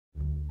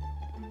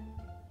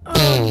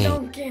Oh,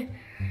 donkey.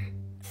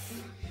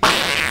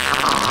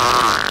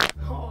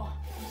 Oh.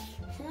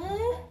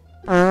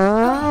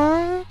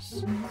 Oh,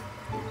 yes.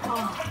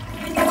 Oh,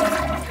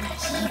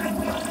 yes.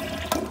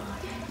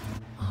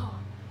 Oh,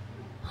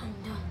 I'm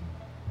done.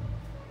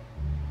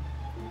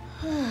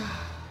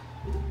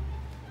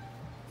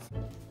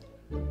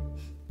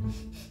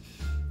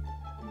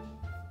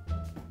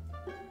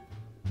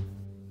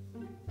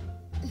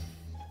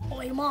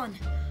 Oi, man.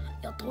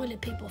 Your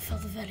toilet paper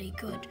felt very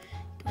good.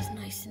 It was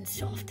nice and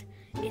soft.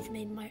 It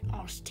made my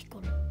arse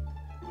tickle.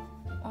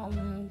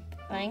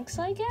 Thanks,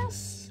 I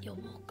guess? You're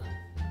welcome.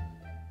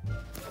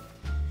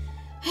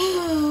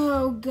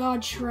 Oh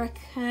God, Shrek.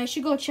 I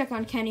should go check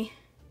on Kenny.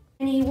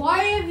 Kenny,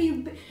 why have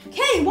you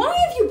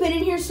been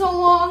in here so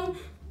long?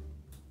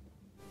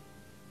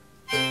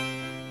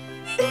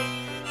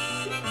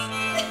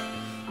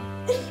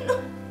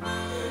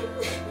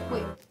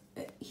 Wait,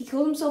 he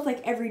killed himself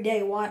like every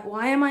day.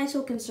 Why am I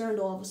so concerned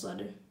all of a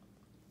sudden?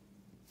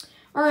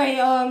 All right,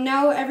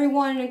 now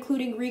everyone,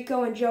 including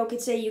Rico and Joe, could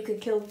say you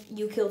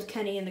killed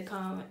Kenny in the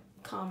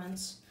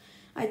comments.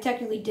 I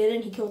technically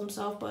didn't. He killed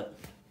himself, but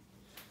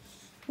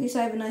at least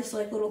I have a nice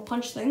like little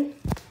punch thing.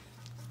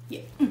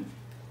 Yeah.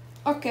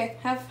 Okay,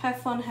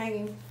 have fun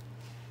hanging.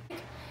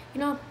 You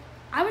know,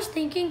 I was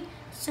thinking,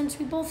 since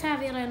we both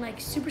have it on like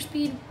super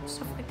speed,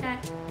 stuff like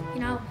that,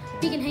 you know,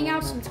 we can hang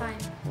out sometime.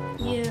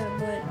 Yeah,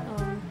 but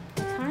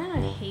I kind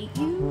of hate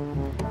you.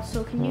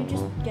 So can you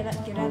just get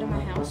out of my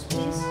house,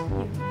 please?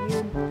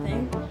 You weird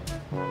thing.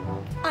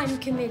 I'm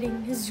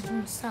committing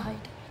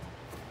suicide.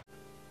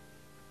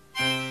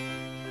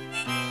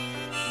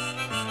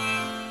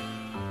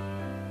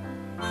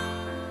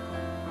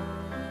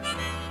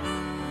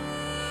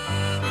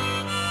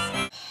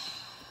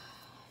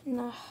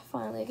 Nah,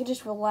 finally, I can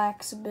just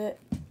relax a bit.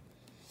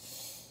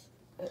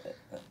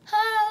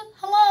 Hi,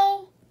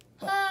 hello.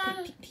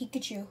 Hi.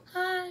 Pikachu.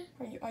 Hi.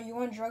 Are you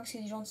on drugs?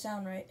 Because you don't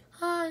sound right.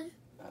 Hi.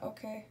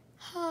 Okay.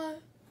 Hi.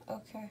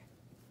 Okay.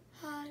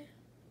 Hi.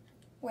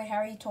 Wait, how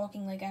are you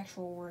talking like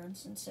actual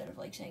words instead of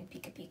like saying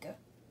Pika Pika?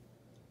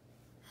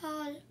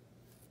 Hi.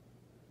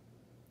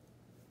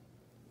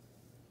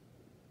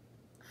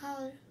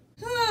 Hi.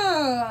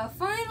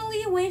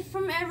 Finally away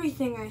from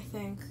everything, I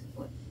think.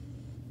 What?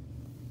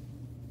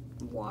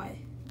 Why?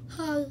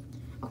 Hi.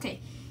 Okay.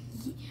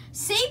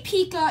 Say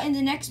Pika in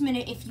the next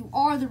minute if you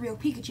are the real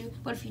Pikachu,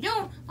 but if you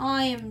don't,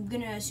 I am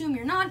gonna assume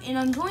you're not, and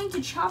I'm going to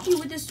chop you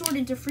with this sword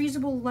into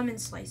freezable lemon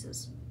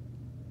slices.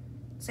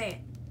 Say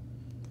it.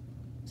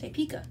 Say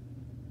Pika.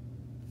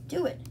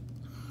 Do it.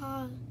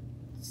 Hi.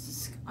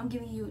 I'm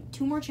giving you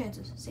 2 more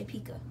chances. Say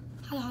Pika.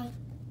 Hi.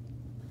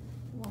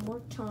 One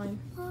more time.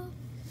 Hi.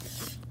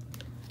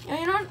 And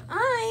you know what?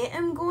 I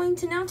am going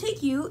to now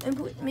take you and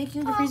make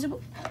you into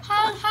freezable.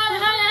 Hi.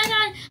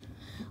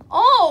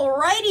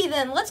 Alrighty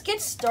then, let's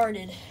get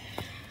started.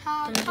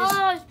 Hi.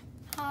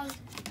 Hi.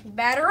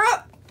 Batter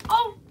up.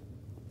 Oh.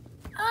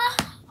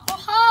 Hi.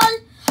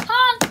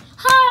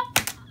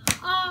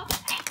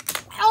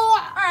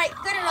 Alright,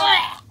 good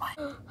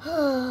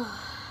enough.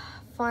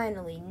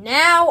 Finally,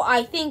 now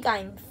I think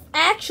I'm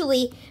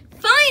actually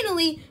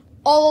finally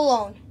all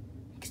alone.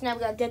 Because now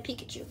we got a dead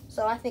Pikachu.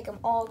 So I think I'm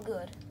all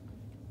good.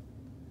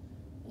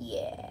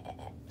 Yeah.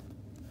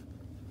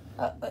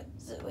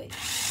 Wait.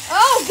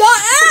 Oh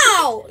God!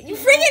 Ow! You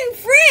freaking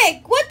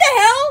frick! What the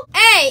hell?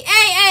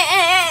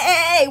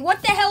 Hey!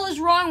 What the hell is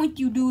wrong with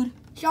you, dude?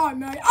 Sorry,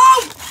 man.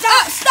 Oh!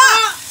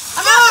 Stop!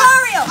 I'm not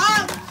Mario!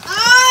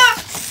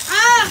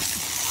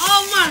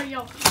 Oh,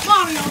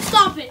 Mario,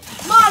 stop it.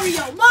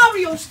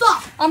 Mario,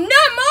 stop. I'm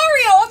not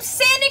Mario! I'm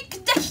Sonic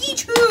the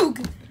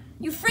Hedgehog!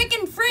 You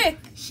freaking frick!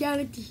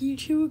 Sonic the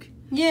Hedgehog?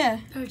 Yeah.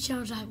 That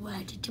sounds like what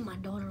I did to my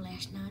daughter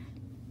last night.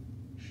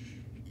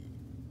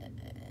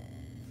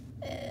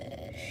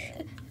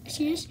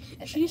 See this?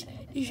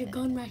 There's your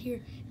gun right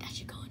here. That's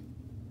your gun.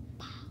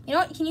 You know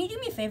what? Can you do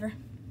me a favor?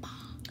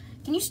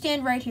 Can you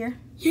stand right here?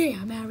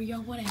 Yeah, Mario,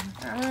 whatever.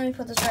 Let me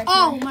put this right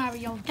Oh, here.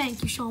 Mario,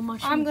 thank you so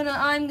much. I'm gonna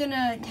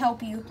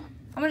help you.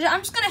 I'm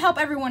just gonna help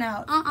everyone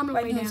out. I'm gonna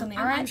by lay doing down. something.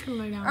 I'm All right. just gonna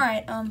lay down. All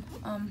right.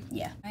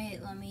 Yeah. All right.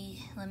 Let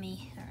me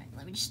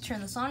just turn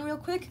this on real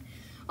quick.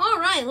 All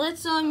right.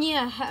 Let's time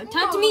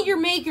to meet your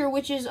maker,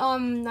 which is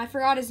I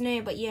forgot his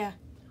name, but yeah.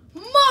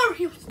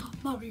 Mario, stop.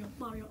 Mario,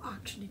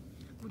 actually,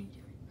 what are you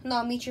doing?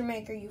 No, meet your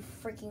maker, you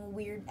freaking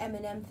weird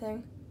M&M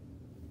thing.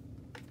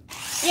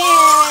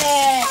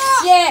 Yeah!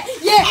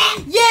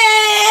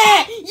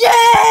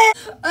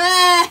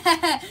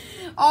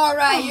 All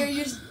right, you're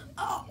just.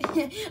 All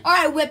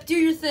right, Whip, do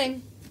your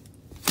thing.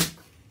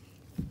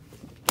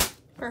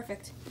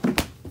 Perfect.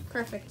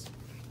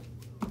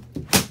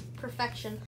 Perfection.